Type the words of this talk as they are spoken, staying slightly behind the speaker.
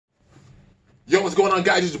Yo, what's going on,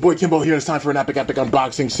 guys? It's your boy Kimbo here. It's time for an epic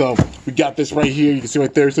unboxing. So we got this right here. You can see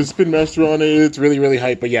right there. It says Spin Master on it. It's really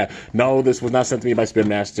hype. But yeah, no, this was not sent to me by Spin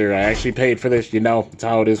Master. I actually paid for this. You know, it's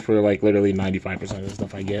how it is for like literally 95% of the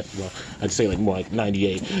stuff I get. Well, I'd say like more like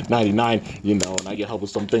 98, 99. You know, and I get help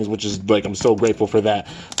with some things, which is like I'm so grateful for that.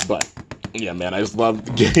 But yeah, man, I just love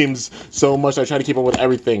the games so much. I try to keep up with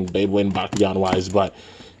everything, Beyblade, Bakugan wise. But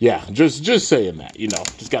yeah, just saying that. You know,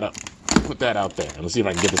 just gotta put that out there. Let's see if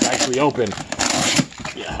I can get this actually open.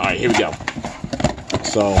 Yeah, all right, here we go.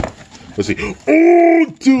 So, let's see. Oh,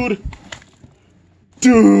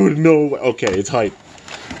 dude, no. Okay, it's hype.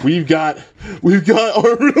 We've got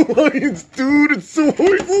Armored Alliance, dude. It's so hype.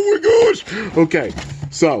 Oh my gosh. Okay,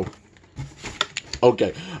 so,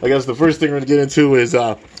 I guess the first thing we're gonna get into is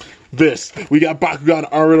this. We got Bakugan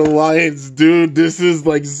Armored Alliance, dude. This is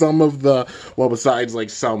like some of the, well, besides like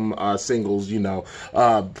some singles, you know.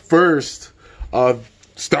 First,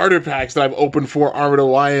 starter packs that I've opened for Armored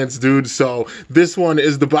Alliance, dude. So this one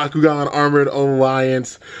is the Bakugan Armored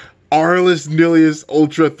Alliance Aurelus Nillious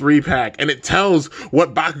Ultra 3-pack, and it tells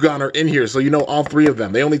what Bakugan are in here, so you know all three of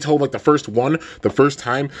them. They only told like the first one, the first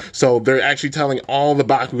time, so they're actually telling all the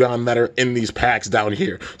Bakugan that are in these packs down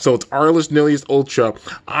here. So it's Aurelus Nillious Ultra,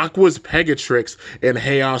 Aqua's Pegatrix, and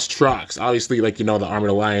Chaos Trox. Obviously, like, you know, the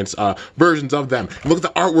Armored Alliance versions of them. And look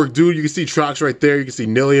at the artwork, dude. You can see Trox right there. You can see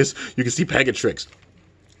Nillious. You can see Pegatrix.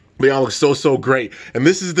 They all look so great, and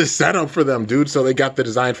this is the setup for them, dude. So they got the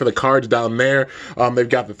design for the cards down there. They've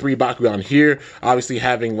got the 3 Bakugan here, obviously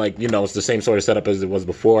having, like, you know, it's the same sort of setup as it was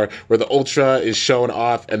before, where the Ultra is shown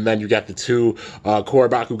off, and then you got the 2 core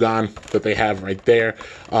Bakugan that they have right there,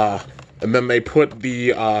 and then they put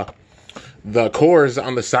the cores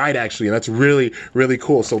on the side, actually, and that's really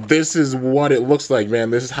cool. So this is what it looks like, man.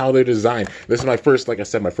 This is how they're designed. This is my first, like I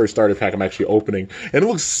said, my first starter pack I'm actually opening, and it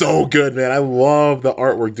looks so good, man. I love the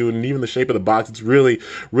artwork, dude, and even the shape of the box. It's really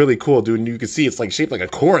cool, dude. And you can see it's like shaped like a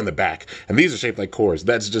core in the back, and these are shaped like cores.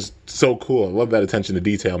 That's just so cool. I love that attention to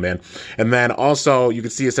detail, man. And then also you can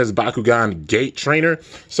see it says Bakugan Gate Trainer.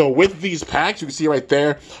 So with these packs, you can see right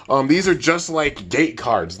there, these are just like gate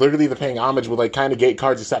cards. Literally, they're paying homage with like kind of gate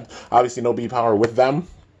cards, except obviously no B power with them.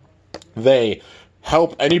 They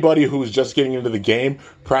help anybody who's just getting into the game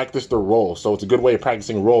practice their roles. So it's a good way of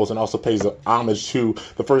practicing roles, and also pays homage to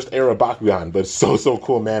the first era Bakugan. But it's so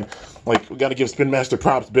cool, man. Like, we gotta give Spin Master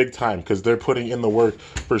props big time, because they're putting in the work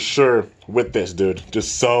for sure with this, dude.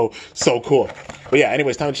 Just so cool. But yeah,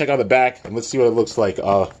 anyways, time to check out the back, and let's see what it looks like,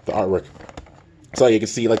 the artwork. So you can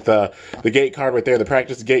see like the gate card right there, the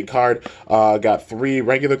practice gate card. Got 3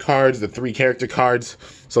 regular cards, the 3 character cards.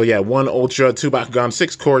 So yeah, 1 Ultra, 2 Bakugan,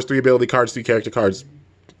 6 cores, 3 ability cards, 3 character cards.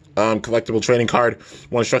 Collectible training card,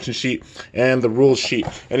 1 instruction sheet, and the rules sheet.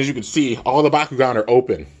 And as you can see, all the Bakugan are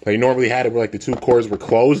open. They normally had it where like the 2 cores were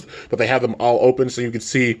closed, but they have them all open so you can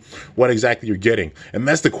see what exactly you're getting. And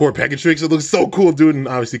that's the core Pegatrix. It looks so cool, dude. And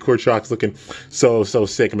obviously core Trox looking so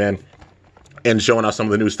sick, man. And showing off some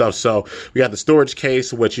of the new stuff. So we got the storage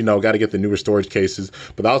case, which, you know, got to get the newer storage cases,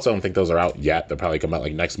 but I also don't think those are out yet. They'll probably come out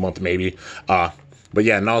like next month, maybe. But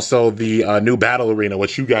yeah, and also the new battle arena,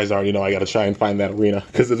 which you guys already know. I got to try and find that arena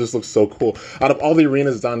because it just looks so cool. Out of all the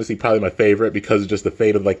arenas, it's honestly probably my favorite because of just the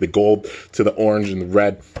fade of like the gold to the orange and the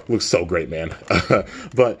red. It looks so great, man.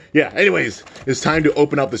 But yeah, anyways, it's time to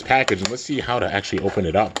open up this package, and let's see how to actually open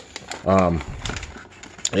it up.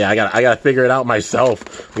 Yeah, I gotta figure it out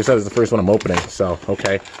myself. Like I said, it's the first one I'm opening. So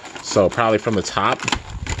okay, so probably from the top.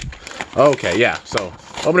 Okay, yeah. So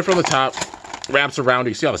open it from the top, wraps around.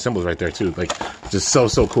 You see all the symbols right there too. Like, just so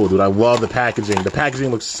cool, dude. I love the packaging. The packaging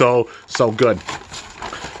looks so good.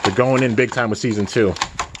 They're going in big time with season 2.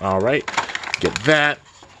 All right, get that.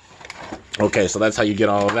 Okay, so that's how you get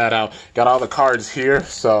all of that out. Got all the cards here.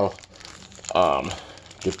 So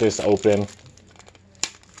get this open.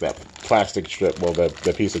 That plastic strip, well,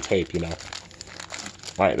 the piece of tape, you know.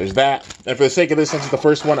 All right, there's that. And for the sake of this, since it's the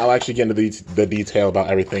first one, I'll actually get into the detail about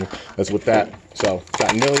everything that's with that. So,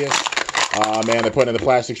 got Nillious. Man, they're putting in the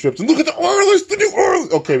plastic strips. And look at the Aurelus, the new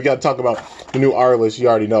Aurelus. Okay, we got to talk about the new Aurelus. You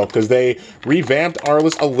already know, because they revamped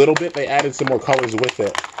Aurelus a little bit. They added some more colors with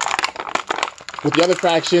it. With the other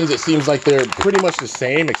factions, it seems like they're pretty much the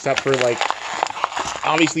same, except for, like,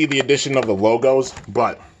 obviously the addition of the logos,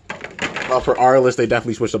 but for Aurelus, they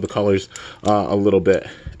definitely switched up the colors a little bit.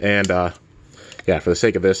 And yeah, for the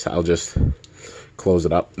sake of this, I'll just close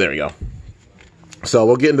it up. There we go. So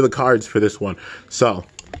we'll get into the cards for this one. So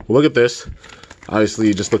look at this.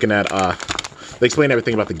 Obviously, just looking at, they explain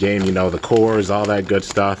everything about the game, you know, the cores, all that good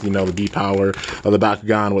stuff, you know, the B power of the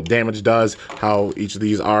Bakugan, what damage does, how each of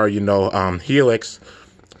these are, you know, Helix.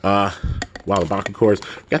 Wow, the Baku cores.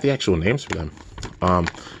 We got the actual names for them.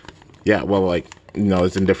 yeah, well, like, you know,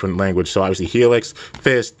 it's in different language. So obviously Helix,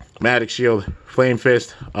 Fist, Magic Shield, Flame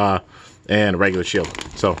Fist, and regular shield.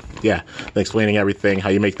 So yeah, explaining everything, how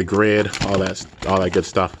you make the grid, all that good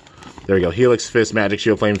stuff. There we go. Helix, Fist, Magic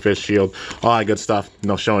Shield, Flame Fist, Shield, all that good stuff. You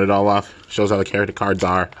know, showing it all off. Shows how the character cards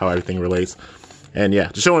are, how everything relates. And yeah,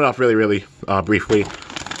 just showing it off really briefly.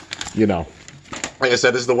 You know, like I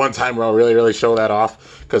said, this is the one time where I'll really show that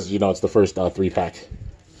off, because, you know, it's the first 3-pack.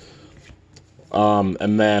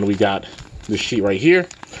 And then we got this sheet right here,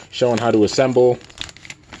 showing how to assemble.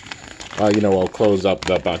 You know, I'll close up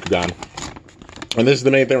the Bakugan. And this is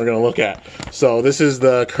the main thing we're going to look at. So this is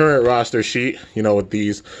the current roster sheet, you know, with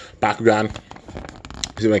these Bakugan.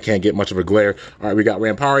 See if I can't get much of a glare. All right, we got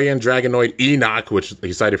Ramparian, Dragonoid, Enoch, which he's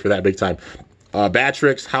excited for that big time.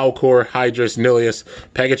 Batrix, Howlcore, Hydrus, Nillious,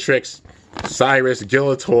 Pegatrix, Cyrus,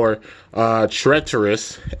 Gillator,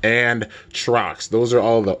 Tretorous, and Trox. Those are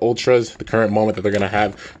all the Ultras, the current moment that they're going to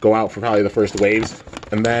have go out for probably the first waves.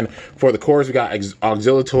 And then for the cores, we got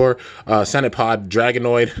Auxiliator, Centipod,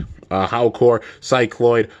 Dragonoid, Howlcore,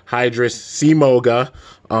 Cycloid, Hydrus, Seamoga,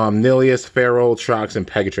 Nillious, Pharaoh, Trox, and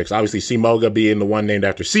Pegatrix. Obviously, Seamoga being the one named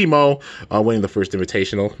after Simo, winning the first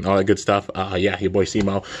Invitational, all that good stuff. Yeah, your boy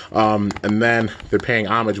Simo. And then they're paying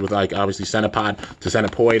homage with, like, obviously Centipod to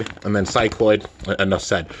Centipoid, and then Cycloid. Enough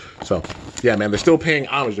said. So, yeah, man, they're still paying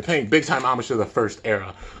homage. They're paying big-time homage to the first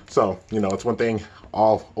era. So, you know, it's one thing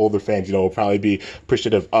all older fans, you know, will probably be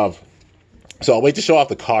appreciative of. So I'll wait to show off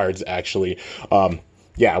the cards, actually.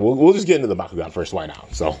 Yeah, we'll just get into the Bakugan first. Why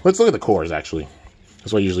not? So let's look at the cores, actually.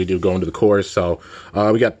 That's what I usually do, go into the cores. So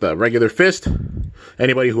we got the regular Fist.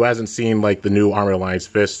 Anybody who hasn't seen, like, the new Armored Alliance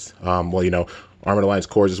Fists, well, you know, Armored Alliance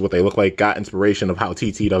cores is what they look like. Got inspiration of how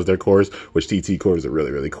TT does their cores, which TT cores are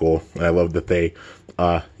really cool. And I love that they,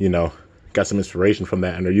 you know, got some inspiration from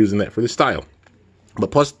that, and they're using that for the style.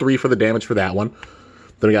 But +3 for the damage for that one.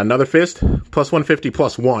 Then we got another Fist, +150,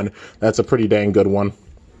 +1. That's a pretty dang good one.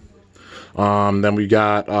 Then we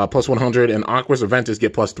got +100, and Aquas or Ventus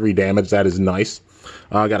get +3 damage. That is nice.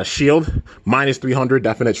 Got a Shield, -300,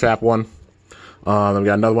 definite trap one. Then we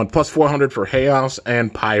got another one, +400 for Chaos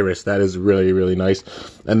and Pyrus. That is really nice.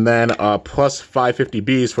 And then +550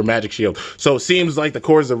 Bs for Magic Shield. So it seems like the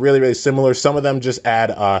cores are really similar. Some of them just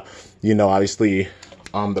add, you know, obviously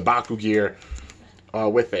the Baku gear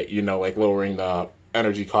with it, you know, like lowering the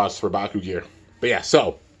energy costs for Baku gear. But yeah,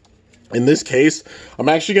 so in this case, I'm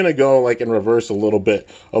actually going to go, like, in reverse a little bit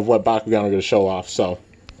of what Bakugan are going to show off. So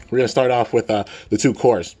we're going to start off with the 2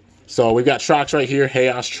 cores. So we've got Trox right here,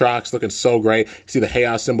 Chaos Trox, looking so great. You see the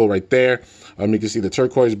Chaos symbol right there. You can see the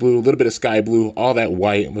turquoise blue, a little bit of sky blue, all that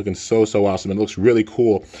white, looking so awesome. And it looks really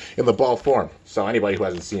cool in the ball form. So anybody who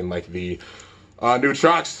hasn't seen, like, the new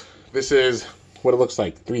Trox, this is what it looks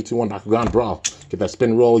like. 3, 2, 1, Bakugan Brawl. Get that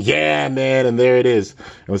spin roll. Yeah, man, and there it is.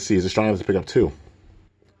 And let's see, is it strong enough to pick up 2?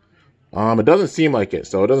 It doesn't seem like it,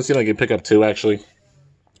 so it doesn't seem like it pick up 2, actually.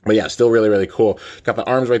 But yeah, still really cool. Got the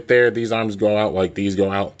arms right there. These arms go out like these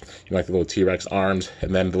go out. You know, like the little T-Rex arms,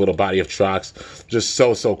 and then the little body of Trox. Just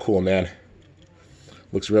so cool, man.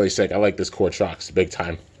 Looks really sick. I like this core Trox, big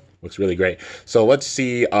time. Looks really great. So let's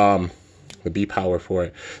see the B power for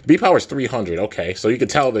it. The B power is 300. Okay, so you can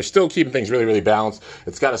tell they're still keeping things really balanced.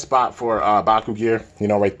 It's got a spot for Baku gear, you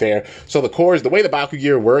know, right there. So the cores, the way the Baku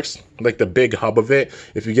gear works, like the big hub of it,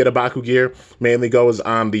 if you get a Baku gear, mainly goes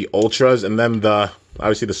on the Ultras, and then the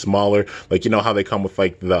obviously the smaller, like, you know how they come with,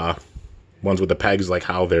 like, the ones with the pegs, like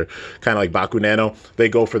how they're kind of like Baku Nano, they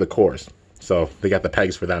go for the cores. So they got the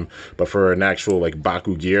pegs for them. But for an actual, like,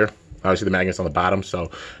 Baku gear, obviously the magnet's on the bottom, so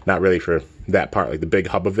not really for that part, like the big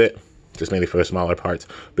hub of it, just mainly for the smaller parts.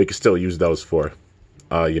 But you can still use those for,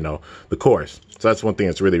 you know, the cores. So that's one thing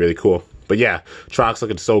that's really cool. But yeah, Trox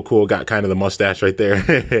looking so cool. Got kind of the mustache right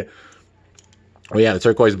there. Oh yeah, the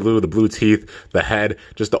turquoise blue, the blue teeth, the head,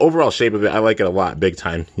 just the overall shape of it. I like it a lot, big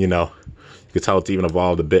time, you know. You can tell it's even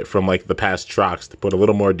evolved a bit from, like, the past Trox to put a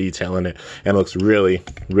little more detail in it, and it looks really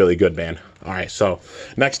good, man. All right, so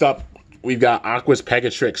next up, we've got Aqua's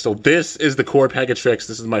Pegatrix. So this is the core Pegatrix.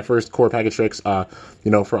 This is my first core Pegatrix,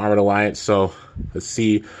 you know, for Armored Alliance. So let's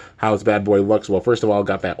see how this bad boy looks. Well, first of all,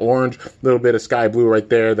 got that orange, little bit of sky blue right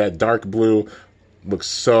there, that dark blue. Looks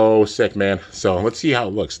so sick, man. So let's see how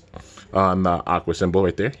it looks on the Aqua symbol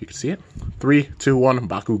right there. You can see it. 3, 2, 1,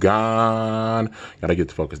 Bakugan. Gotta get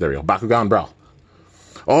the focus. There we go. Bakugan Brawl.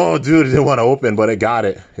 Oh, dude, it didn't want to open, but it got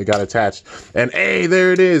it. It got attached. And hey,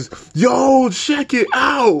 there it is. Yo, check it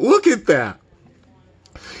out. Look at that.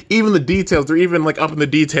 Even the details, they're even, like, up in the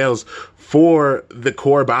details for the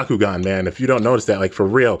core Bakugan, man. If you don't notice that, like, for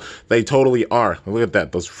real, they totally are. Look at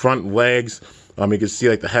that. Those front legs. You can see,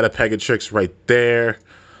 like, the head of Pegatrix right there.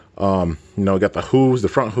 You know, got the hooves, the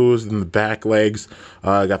front hooves, and the back legs.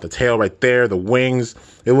 Got the tail right there, the wings.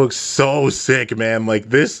 It looks so sick, man. Like,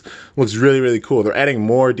 this looks really, really cool. They're adding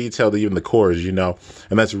more detail to even the cores, you know,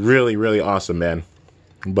 and that's really, really awesome, man.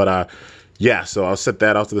 But, yeah, so I'll set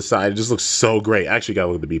that off to the side. It just looks so great. Actually, gotta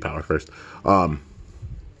look at the B-Power first. And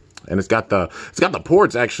it's got the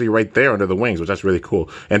ports actually right there under the wings, which that's really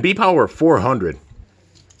cool. And B-Power 400.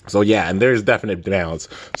 So yeah, and there's definite balance.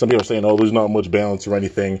 Some people are saying, oh, there's not much balance or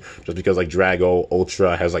anything, just because like Drago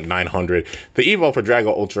Ultra has like 900. The Evo for Drago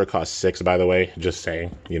Ultra costs 6, by the way, just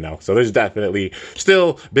saying, you know. So there's definitely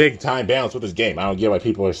still big time balance with this game. I don't get why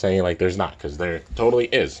people are saying like there's not, because there totally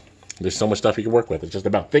is. There's so much stuff you can work with. It's just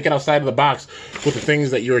about thinking outside of the box with the things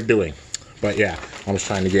that you're doing. But yeah, I'm just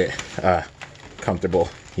trying to get comfortable,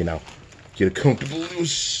 you know, get a comfortable little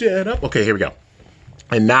setup. Okay, here we go.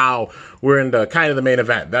 And now we're in the kind of the main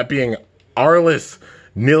event, that being Aurelus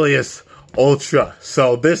Nillious Ultra.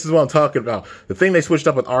 So this is what I'm talking about. The thing they switched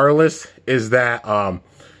up with Aurelus is that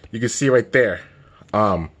you can see right there.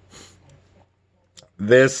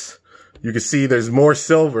 This, you can see there's more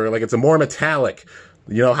silver, like it's a more metallic.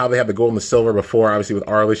 You know how they had the gold and the silver before, obviously with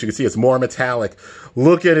Aurelus, you can see it's more metallic.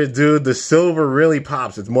 Look at it, dude. The silver really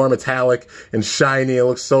pops. It's more metallic and shiny. It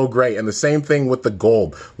looks so great. And the same thing with the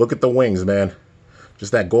gold. Look at the wings, man.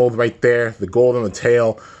 Just that gold right there, the gold on the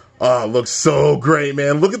tail. Oh, it looks so great,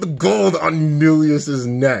 man. Look at the gold on Nillious'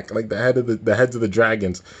 neck, like the heads of the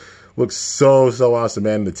dragons. Looks so awesome,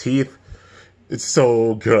 man. The teeth, it's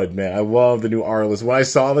so good, man. I love the new Aurelus. When I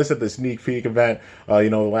saw this at the sneak peek event, you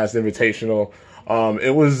know, the last invitational,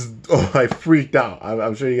 it was, oh, I freaked out.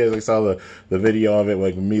 I'm sure you guys like saw the video of it,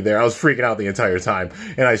 like me there. I was freaking out the entire time,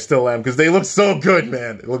 and I still am, because they look so good,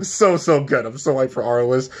 man. It looks so good. I'm so hyped for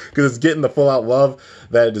Aurelus, because it's getting the full out love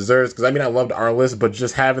that it deserves. Because I mean, I loved Aurelus, but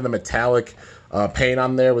just having the metallic paint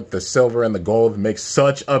on there with the silver and the gold makes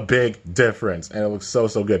such a big difference, and it looks so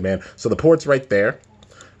good, man. So the port's right there,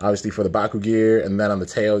 obviously for the Baku gear, and then on the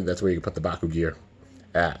tail, that's where you can put the Baku gear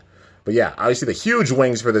at. But yeah, obviously the huge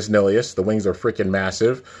wings for this Nillious. The wings are freaking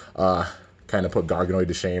massive. Kind of put Garganoid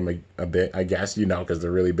to shame a bit, I guess, you know, because they're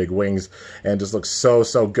really big wings. And just looks so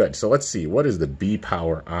good. So let's see. What is the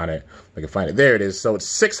B-Power on it? I can find it. There it is. So it's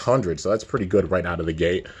 600. So that's pretty good right out of the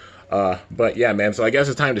gate. But yeah, man. So I guess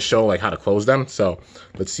it's time to show, like, how to close them. So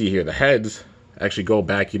let's see here. The heads actually go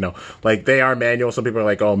back, you know, like they are manual. Some people are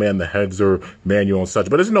like, oh man, the heads are manual and such,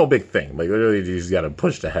 but it's no big thing. Like literally you just got to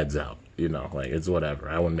push the heads out, you know, like it's whatever.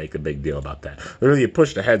 I wouldn't make a big deal about that. Literally you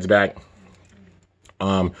push the heads back,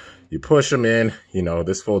 you push them in, you know,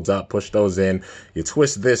 this folds up, push those in, you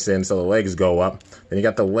twist this in so the legs go up, then you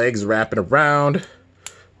got the legs wrapping around,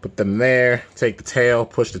 put them there, take the tail,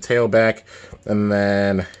 push the tail back, and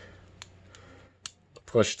then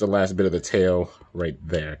push the last bit of the tail right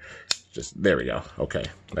there. Just, there we go. Okay,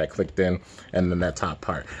 that clicked in, and then that top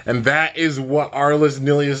part. And that is what Aurelus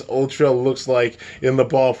Nillious Ultra looks like in the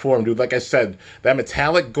ball form, dude. Like I said, that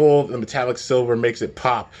metallic gold and the metallic silver makes it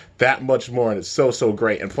pop that much more, and it's so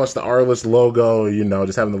great. And plus the Aurelus logo, you know,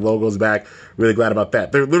 just having the logos back, really glad about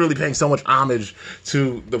that. They're literally paying so much homage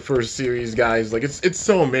to the first series, guys. Like, it's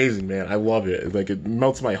so amazing, man. I love it. Like, it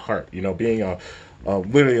melts my heart, you know, being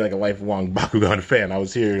literally like a lifelong Bakugan fan. I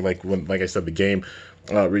was here, like, when, like I said, the game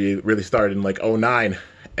really started in like 09,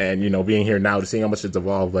 and you know, being here now to seeing how much it's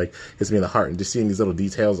evolved, like, hits me in the heart. And just seeing these little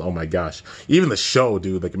details, oh my gosh. Even the show,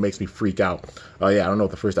 dude, like, it makes me freak out. Yeah, I don't know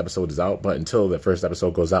if the first episode is out, but until the first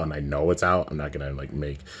episode goes out and I know it's out, I'm not gonna like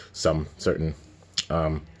make some certain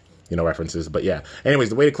you know, references. But yeah, anyways,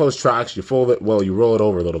 the way to close Trox, you fold it, well, you roll it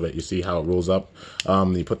over a little bit. You see how it rolls up.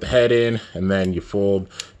 You put the head in, and then you fold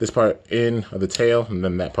this part in of the tail, and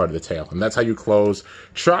then that part of the tail, and that's how you close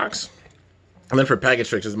Trox. And then for Package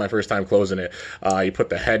Tricks, this is my first time closing it. You put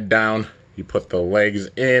the head down, you put the legs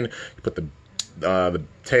in, you put the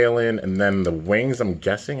tail in, and then the wings. I'm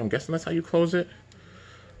guessing that's how you close it.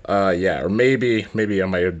 Yeah, or maybe I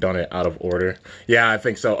might have done it out of order. Yeah, I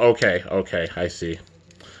think so. Okay, I see.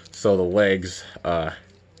 So the legs,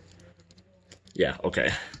 yeah,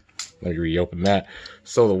 okay. Let me reopen that.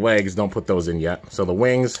 So the legs, don't put those in yet. So the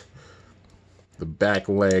wings, the back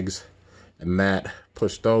legs, and that,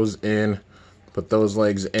 push those in. Put those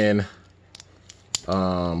legs in,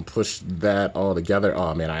 push that all together.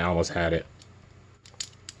 Oh man, I almost had it.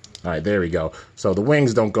 All right, there we go. So the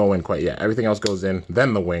wings don't go in quite yet. Everything else goes in,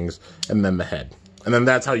 then the wings, and then the head. And then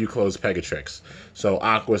that's how you close Pegatrix. So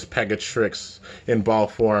Aqua's Pegatrix in ball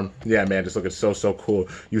form. Yeah, man, just looking so cool.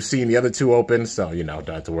 You've seen the other two open, so, you know,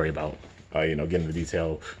 don't have to worry about, you know, getting the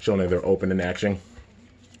detail, showing that they're open in action.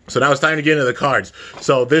 So now it's time to get into the cards.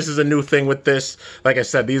 So this is a new thing with this. Like I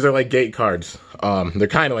said, these are like gate cards. They're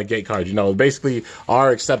kind of like gate cards, you know, basically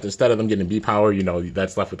are, except instead of them getting B power, you know,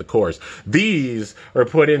 that's left with the cores. These are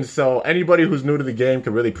put in so anybody who's new to the game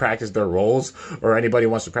can really practice their rolls, or anybody who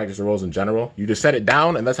wants to practice their rolls in general. You just set it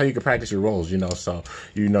down, and that's how you can practice your rolls, you know. So,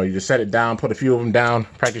 you know, you just set it down, put a few of them down,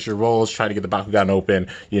 practice your rolls, try to get the Bakugan open,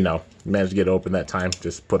 you know. Managed to get it open that time.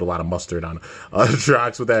 Just put a lot of mustard on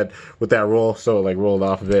Trox with that roll, so like rolled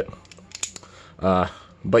off of it.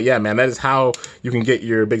 But yeah, man, that is how you can get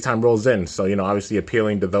your big time rolls in. So, you know, obviously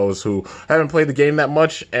appealing to those who haven't played the game that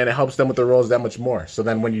much, and it helps them with their rolls that much more. So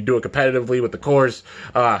then when you do it competitively with the cores,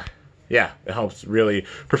 yeah, it helps really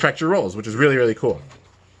perfect your rolls, which is really, really cool.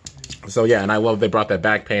 So yeah, and I love they brought that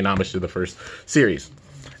back, paying homage to the first series.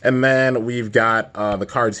 And then we've got the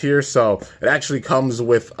cards here. So it actually comes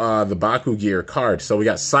with the Baku Gear card. So we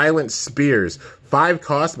got Silent Spears, 5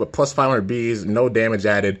 cost, but plus 500 Bs, no damage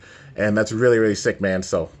added. And that's really, really sick, man.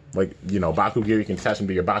 So, like, you know, Baku Gear, you can attach them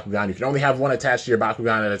to your Bakugan. You can only have one attached to your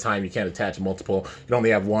Bakugan at a time. You can't attach multiple. You can only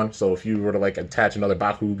have one. So if you were to, like, attach another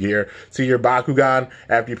Baku Gear to your Bakugan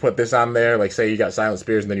after you put this on there, like, say you got Silent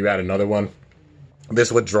Spears and then you add another one, this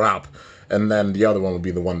would drop. And then the other one would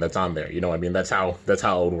be the one that's on there. You know what I mean? That's how it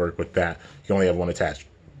would work with that. You can only have one attached,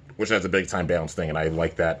 which that's a big time balance thing, and I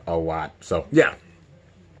like that a lot. So, yeah.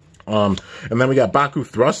 And then we got Baku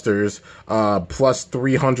Thrusters, plus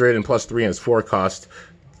 300 and plus 3 and it's 4 cost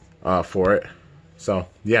for it. So,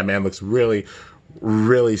 yeah, man, looks really,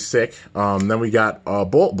 really sick. Then we got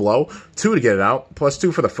Bolt Blow, 2 to get it out, plus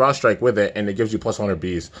 2 for the Frost Strike with it, and it gives you plus 100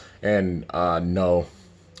 Bs. And no,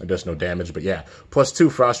 it does no damage, but yeah, plus 2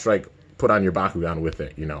 Frost Strike put on your Bakugan with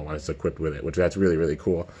it, you know, when it's equipped with it, which that's really, really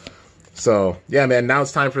cool. So, yeah, man, now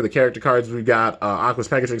it's time for the character cards. We've got Aqua's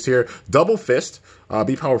Pegatrix here. Double Fist,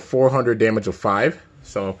 B power 400, damage of 5.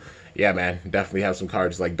 So, yeah, man, definitely have some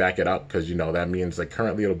cards, like, back it up, because, you know, that means, like,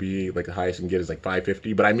 currently it'll be, like, the highest you can get is, like,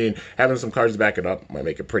 550. But, I mean, having some cards to back it up might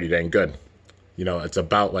make it pretty dang good. You know, it's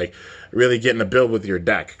about, like, really getting a build with your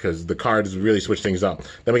deck, because the cards really switch things up.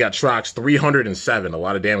 Then we got Trox, 307, a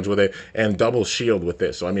lot of damage with it, and double shield with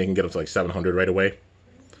this. So, I mean, you can get up to, like, 700 right away.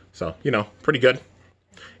 So, you know, pretty good.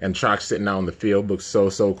 And Trox sitting out in the field looks so,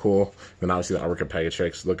 so cool. Then obviously the artwork of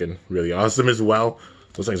Pegatrix looking really awesome as well.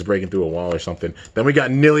 Looks like it's breaking through a wall or something. Then we got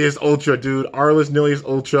Nillious Ultra, dude. Aurelus Nillious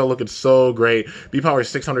Ultra looking so great. B power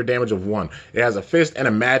 600, damage of 1. It has a fist and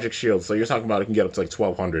a magic shield. So you're talking about it can get up to like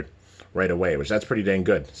 1200 right away, which that's pretty dang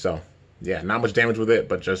good. So yeah, not much damage with it,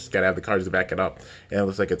 but just gotta have the cards to back it up. And it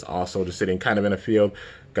looks like it's also just sitting kind of in a field.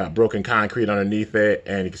 Got broken concrete underneath it,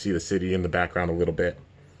 and you can see the city in the background a little bit.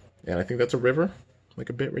 And I think that's a river. Like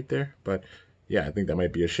a bit right there, but yeah, I think that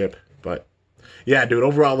might be a ship. But yeah, dude,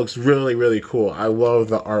 overall looks really, really cool. I love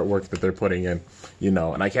the artwork that they're putting in, you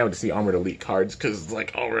know, and I can't wait to see Armored Elite cards, because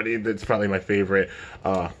like already that's probably my favorite,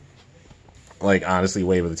 like honestly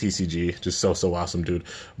wave of the TCG. Just so awesome, dude.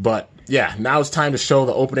 But yeah, now it's time to show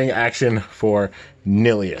the opening action for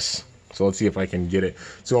Nillious. So let's see if I can get it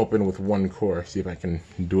to open with 1 core. See if I can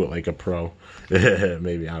do it like a pro.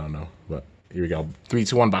 Maybe, I don't know, but here we go. 3,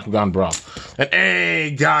 2, 1, Bakugan Brawl. And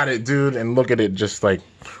hey, got it, dude. And look at it, just like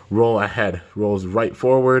roll ahead. Rolls right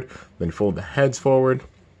forward, then fold the heads forward.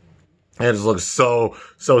 And it just looks so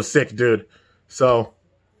sick, dude. So,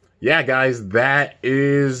 yeah, guys, that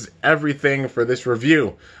is everything for this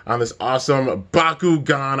review on this awesome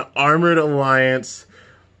Bakugan Armored Alliance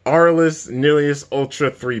Aurelus Nillious Ultra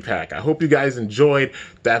 3-pack. I hope you guys enjoyed.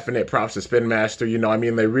 Definite props to Spin Master. You know, I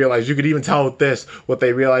mean, they realized, you could even tell with this, what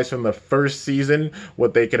they realized from the first season,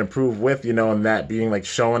 what they can improve with, you know, and that being, like,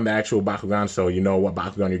 showing the actual Bakugan, so you know what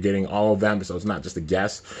Bakugan you're getting, all of them, so it's not just a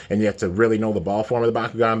guess, and you have to really know the ball form of the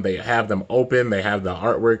Bakugan. They have them open, they have the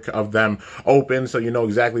artwork of them open, so you know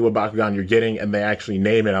exactly what Bakugan you're getting, and they actually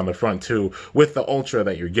name it on the front, too, with the Ultra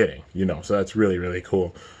that you're getting, you know, so that's really, really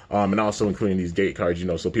cool. And also including these gate cards, you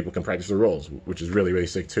know, so people can practice their rolls, which is really, really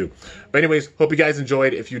sick too. But anyways, hope you guys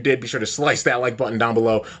enjoyed. If you did, be sure to slice that like button down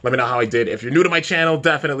below. Let me know how I did. If you're new to my channel,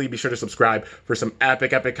 definitely be sure to subscribe for some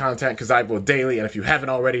epic content, because I upload daily. And if you haven't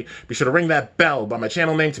already, be sure to ring that bell by my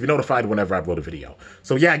channel name to be notified whenever I upload a video.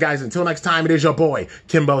 So yeah, guys, until next time, it is your boy,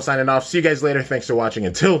 Kimbo, signing off. See you guys later. Thanks for watching.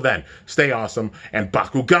 Until then, stay awesome and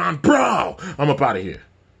Bakugan Brawl! I'm up out of here.